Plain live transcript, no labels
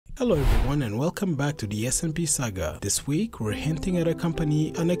Hello everyone and welcome back to the S&P saga. This week we're hinting at a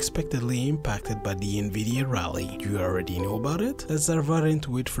company unexpectedly impacted by the Nvidia rally. Do you already know about it? Let's dive right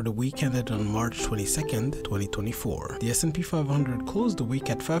into it for the week ended on March 22nd, 2024. The S&P 500 closed the week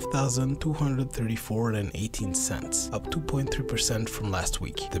at $5,234.18, up 2.3% from last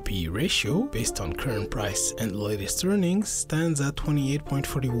week. The PE ratio, based on current price and latest earnings, stands at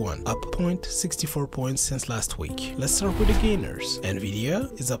 28.41, up 0.64 points since last week. Let's start with the gainers.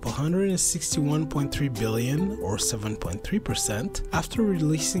 Nvidia is up $161.3 billion or 7.3% after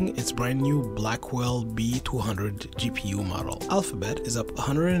releasing its brand new Blackwell B200 GPU model. Alphabet is up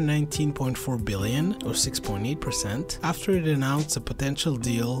 $119.4 billion or 6.8% after it announced a potential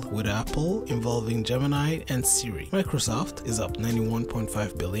deal with Apple involving Gemini and Siri. Microsoft is up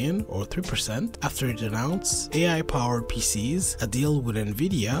 $91.5 billion or 3% after it announced AI-powered PCs, a deal with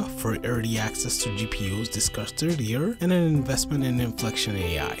Nvidia for early access to GPUs discussed earlier, and an investment in Inflection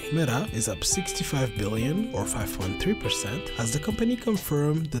AI. Meta is up $65 billion or 5.3% as the company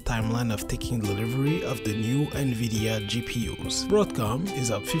confirmed the timeline of taking delivery of the new Nvidia GPUs. Broadcom is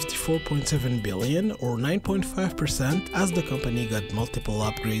up $54.7 billion or 9.5% as the company got multiple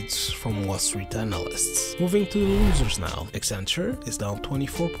upgrades from Wall Street analysts. Moving to the losers now. Accenture is down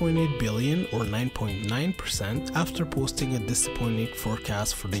 $24.8 billion or 9.9% after posting a disappointing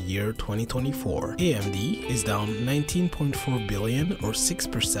forecast for the year 2024. AMD is down $19.4 billion or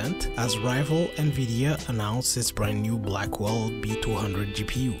 6% as rival Nvidia announced its brand new Blackwell B200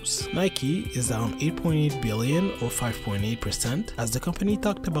 GPUs. Nike is down $8.8 billion or 5.8% as the company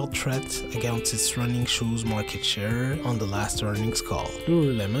talked about threats against its running shoes market share on the last earnings call.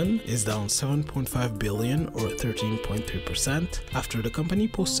 Lululemon is down $7.5 billion or 13.3% after the company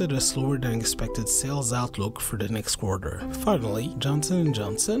posted a slower than expected sales outlook for the next quarter. Finally, Johnson &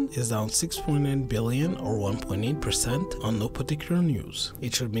 Johnson is down $6.9 billion or 1.8% on no particular news.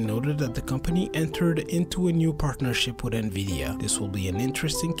 It should be noted that the company entered into a new partnership with Nvidia. This will be an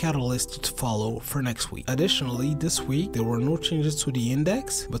interesting catalyst to follow for next week. Additionally, this week there were no changes to the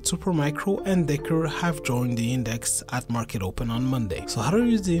index, but Supermicro and Decker have joined the index at market open on Monday. So how to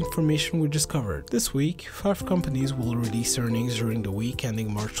use the information we just covered? This week, 5 companies will release earnings during the week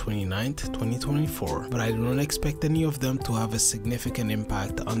ending March 29th, 2024, but I do not expect any of them to have a significant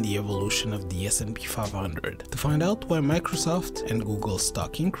impact on the evolution of the S&P 500. To find out why Microsoft and Google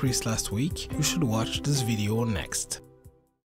stock increased last week, you should watch this video next.